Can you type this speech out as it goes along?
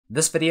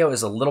This video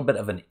is a little bit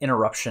of an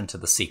interruption to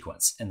the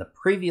sequence. In the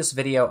previous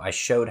video, I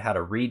showed how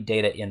to read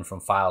data in from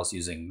files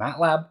using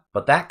Matlab,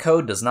 but that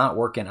code does not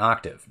work in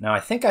Octave. Now,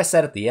 I think I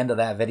said at the end of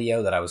that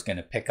video that I was going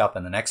to pick up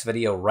in the next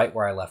video right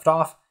where I left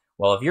off.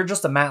 Well, if you're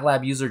just a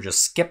Matlab user,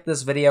 just skip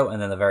this video,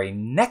 and then the very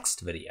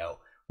next video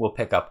will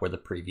pick up where the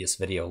previous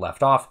video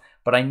left off.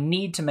 But I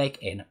need to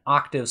make an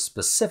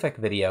Octave-specific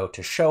video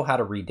to show how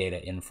to read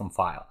data in from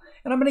file.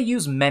 And I'm going to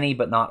use many,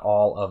 but not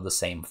all, of the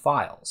same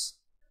files.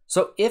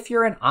 So if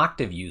you're an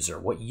Octave user,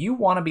 what you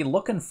want to be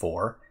looking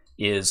for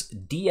is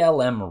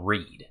DLM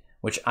read,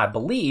 which I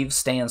believe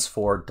stands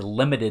for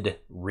delimited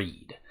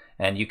read.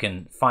 And you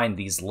can find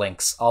these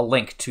links. I'll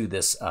link to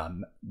this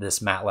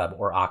Matlab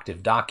or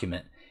Octave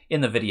document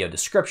in the video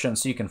description,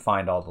 so you can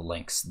find all the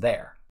links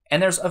there.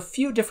 And there's a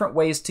few different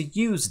ways to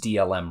use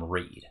DLM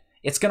read.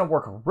 It's going to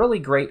work really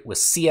great with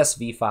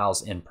CSV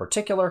files in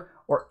particular,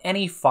 or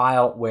any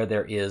file where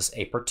there is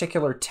a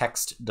particular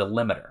text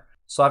delimiter.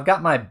 So I've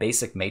got my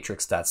basic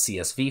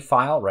matrix.csv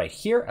file right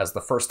here as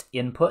the first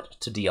input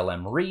to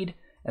DLM read,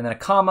 and then a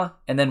comma,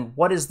 and then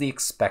what is the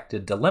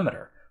expected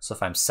delimiter? So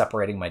if I'm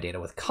separating my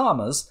data with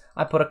commas,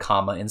 I put a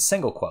comma in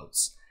single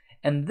quotes.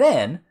 And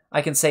then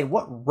I can say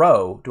what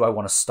row do I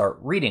want to start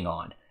reading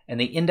on? And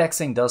the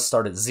indexing does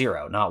start at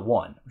 0, not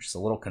 1, which is a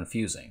little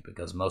confusing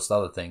because most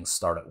other things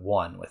start at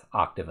 1 with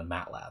Octave and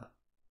Matlab.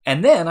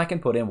 And then I can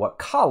put in what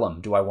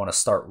column do I want to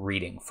start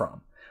reading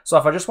from. So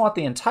if I just want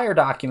the entire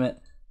document,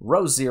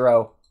 row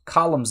 0,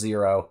 column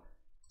 0,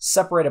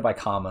 separated by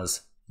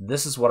commas,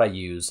 this is what I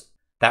use.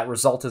 That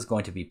result is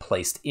going to be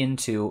placed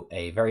into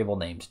a variable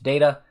named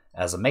data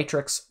as a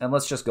matrix, and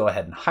let's just go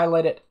ahead and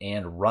highlight it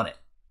and run it.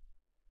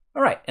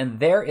 All right, and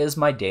there is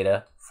my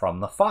data from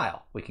the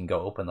file. We can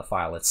go open the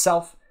file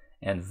itself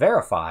and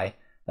verify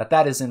that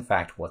that is in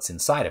fact what's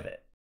inside of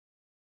it.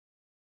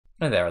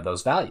 And there are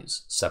those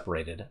values,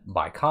 separated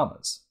by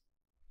commas.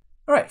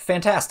 All right,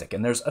 fantastic,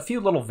 and there's a few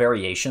little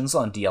variations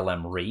on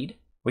DLM read.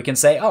 We can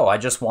say, oh, I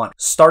just want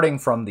starting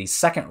from the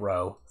second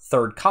row,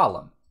 third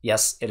column.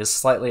 Yes, it is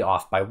slightly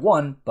off by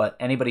 1, but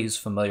anybody who's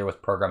familiar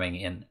with programming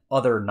in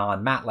other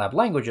non-Matlab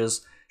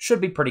languages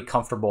should be pretty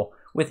comfortable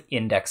with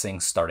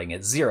indexing starting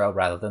at 0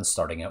 rather than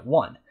starting at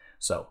 1.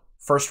 So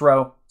first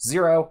row,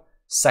 0,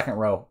 second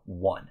row,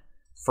 1.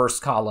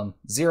 First column,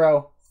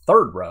 0,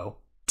 third row,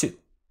 2.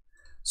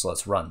 So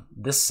let's run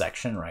this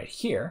section right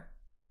here.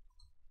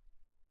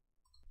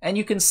 And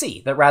you can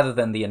see that rather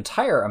than the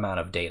entire amount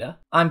of data,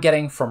 I'm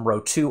getting from row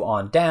 2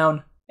 on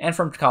down and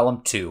from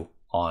column 2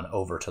 on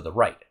over to the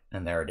right.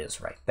 And there it is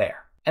right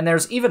there. And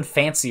there's even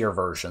fancier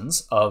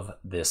versions of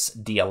this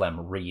DLM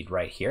read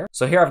right here.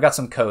 So here I've got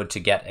some code to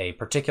get a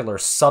particular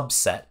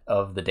subset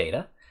of the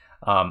data.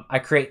 I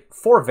create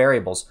 4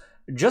 variables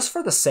just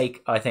for the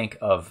sake, I think,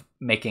 of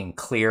making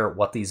clear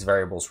what these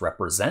variables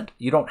represent.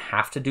 You don't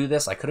have to do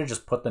this. I could have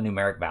just put the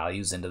numeric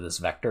values into this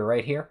vector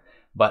right here,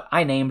 but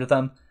I named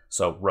them.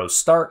 So row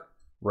start,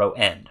 row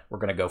end. We're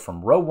going to go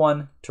from row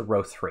 1 to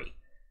row 3.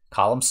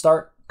 Column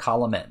start,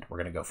 column end. We're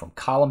going to go from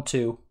column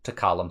 2 to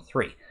column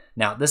 3.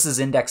 Now, this is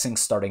indexing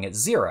starting at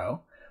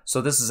 0,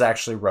 so this is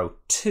actually row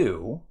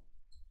 2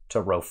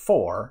 to row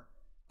 4,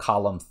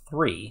 column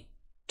 3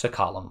 to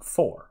column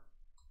 4.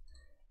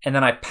 And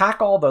then I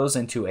pack all those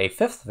into a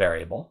 5th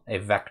variable, a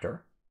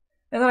vector,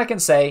 and then I can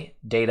say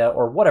data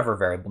or whatever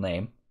variable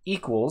name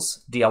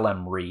equals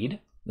DLM read,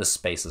 this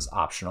space is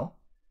optional,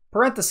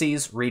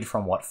 parentheses, read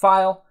from what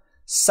file,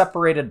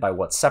 separated by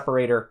what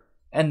separator,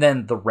 and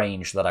then the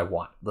range that I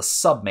want, the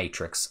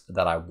submatrix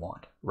that I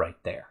want right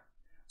there.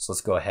 So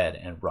let's go ahead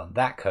and run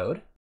that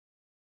code.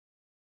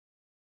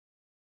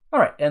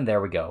 All right, and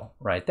there we go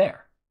right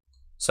there.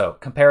 So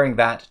comparing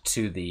that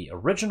to the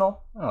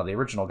original, oh, the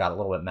original got a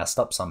little bit messed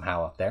up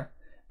somehow up there.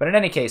 But in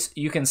any case,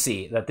 you can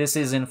see that this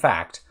is in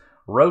fact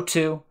row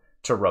 2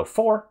 to row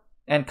 4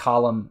 and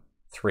column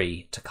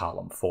 3 to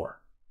column 4.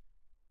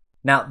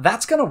 Now,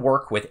 that's going to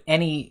work with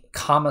any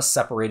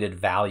comma-separated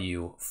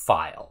value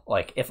file.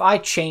 Like, if I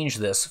change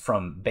this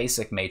from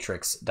basic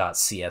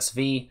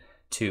matrix.csv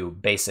to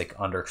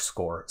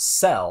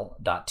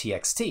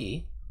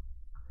basic_cell.txt,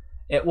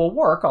 it will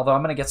work, although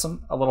I'm going to get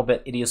a little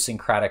bit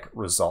idiosyncratic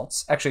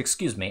results. Actually,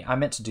 excuse me, I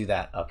meant to do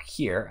that up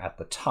here at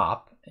the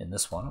top in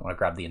this one. I want to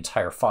grab the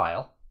entire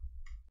file.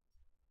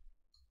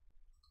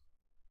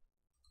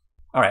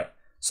 All right,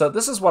 so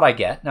this is what I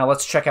get. Now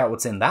let's check out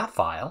what's in that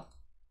file.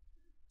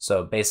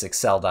 So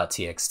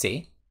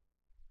basic_cell.txt.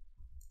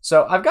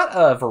 So I've got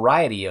a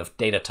variety of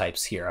data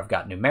types here. I've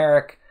got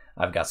numeric,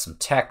 I've got some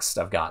text,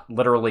 I've got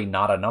literally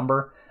not a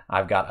number,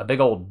 I've got a big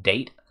old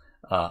date,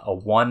 a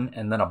 1,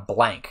 and then a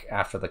blank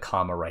after the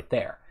comma right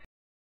there.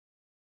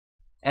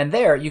 And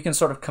there you can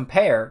sort of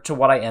compare to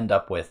what I end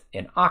up with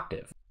in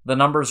Octave. The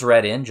numbers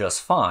read in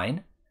just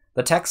fine.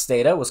 The text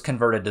data was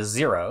converted to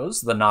zeros.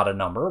 The not a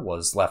number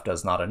was left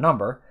as not a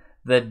number.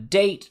 The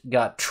date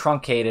got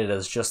truncated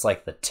as just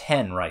like the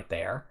 10 right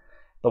there.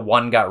 The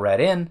 1 got read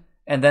in,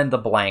 and then the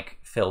blank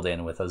filled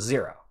in with a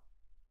 0.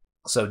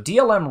 So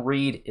DLM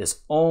read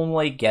is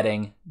only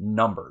getting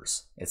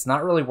numbers. It's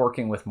not really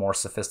working with more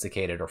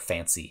sophisticated or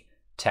fancy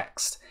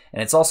text.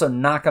 And it's also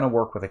not going to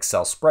work with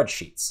Excel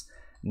spreadsheets.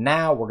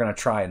 Now we're going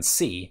to try and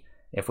see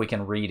if we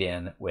can read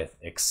in with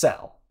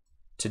Excel.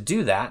 To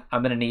do that,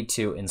 I'm going to need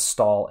to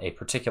install a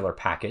particular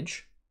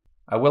package.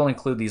 I will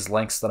include these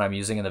links that I'm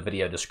using in the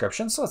video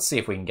description, so let's see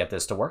if we can get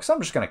this to work. So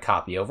I'm just going to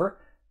copy over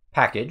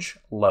package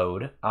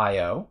load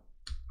IO.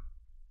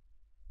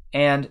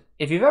 And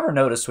if you've ever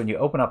noticed when you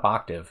open up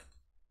Octave,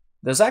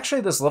 there's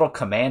actually this little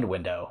command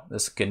window,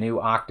 this GNU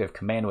Octave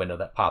command window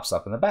that pops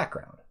up in the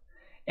background.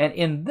 And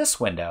in this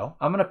window,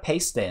 I'm going to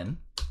paste in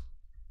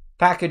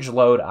package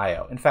load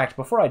IO. In fact,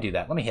 before I do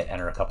that, let me hit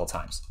enter a couple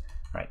times,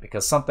 right?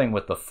 Because something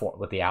with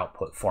the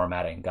output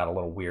formatting got a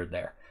little weird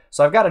there.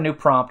 So I've got a new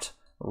prompt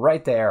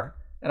right there,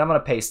 and I'm going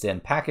to paste in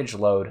package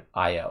load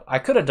IO. I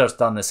could have just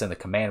done this in the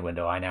command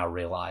window, I now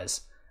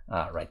realize,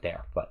 right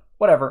there. But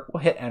whatever,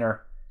 we'll hit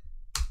enter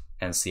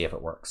and see if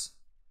it works.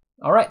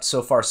 All right,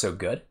 so far so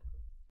good.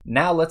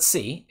 Now let's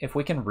see if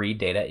we can read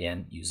data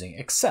in using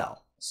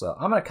Excel. So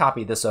I'm going to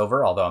copy this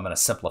over, although I'm going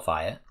to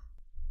simplify it.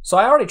 So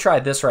I already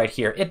tried this right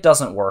here. It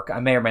doesn't work. I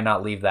may or may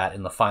not leave that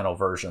in the final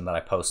version that I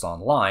post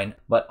online,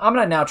 but I'm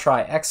going to now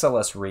try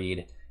XLS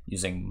read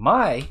using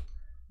my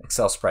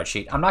Excel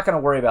spreadsheet. I'm not going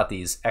to worry about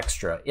these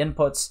extra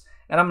inputs,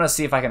 and I'm going to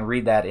see if I can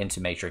read that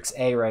into matrix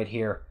A right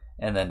here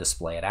and then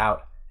display it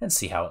out and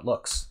see how it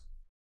looks.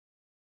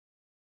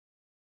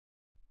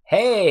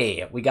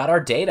 Hey, we got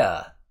our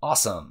data.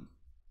 Awesome.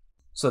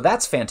 So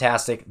that's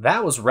fantastic.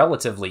 That was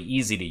relatively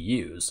easy to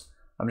use.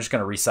 I'm just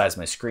going to resize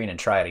my screen and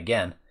try it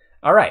again.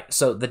 All right,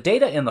 so the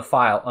data in the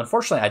file,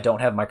 unfortunately, I don't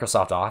have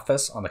Microsoft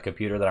Office on the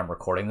computer that I'm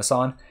recording this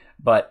on,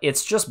 but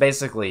it's just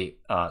basically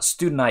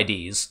student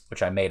IDs,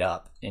 which I made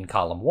up in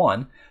column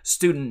 1,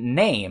 student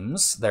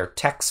names, their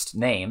text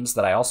names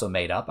that I also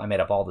made up. I made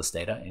up all this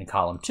data in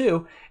column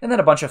 2, and then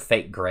a bunch of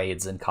fake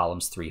grades in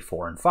columns 3,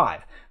 4, and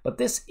 5. But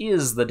this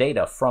is the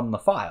data from the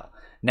file.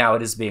 Now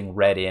it is being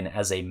read in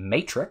as a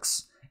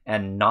matrix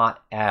and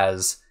not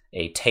as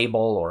a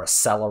table or a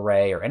cell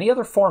array or any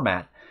other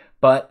format.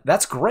 But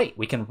that's great.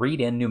 We can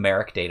read in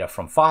numeric data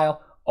from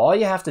file. All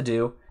you have to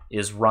do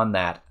is run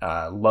that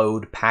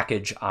load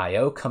package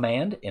IO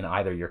command in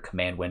either your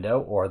command window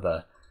or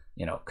the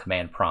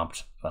command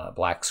prompt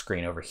black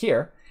screen over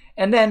here.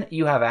 And then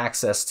you have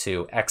access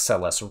to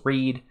XLS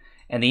read,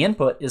 and the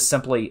input is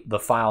simply the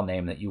file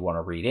name that you want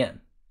to read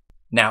in.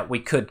 Now, we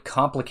could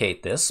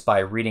complicate this by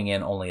reading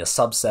in only a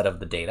subset of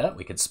the data.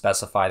 We could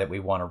specify that we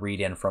want to read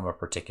in from a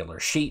particular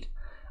sheet.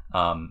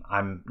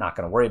 I'm not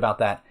going to worry about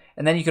that.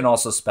 And then you can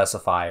also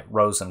specify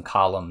rows and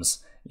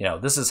columns.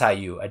 This is how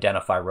you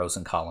identify rows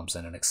and columns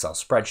in an Excel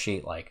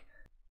spreadsheet, like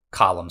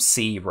column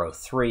C, row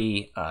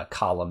 3,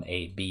 column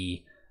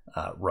AB,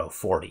 row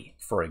 40,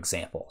 for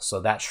example. So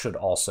that should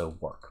also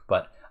work.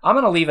 But I'm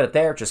going to leave it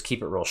there. Just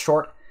keep it real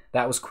short.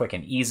 That was quick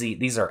and easy.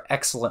 These are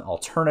excellent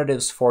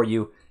alternatives for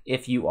you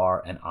if you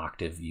are an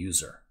Octave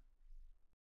user.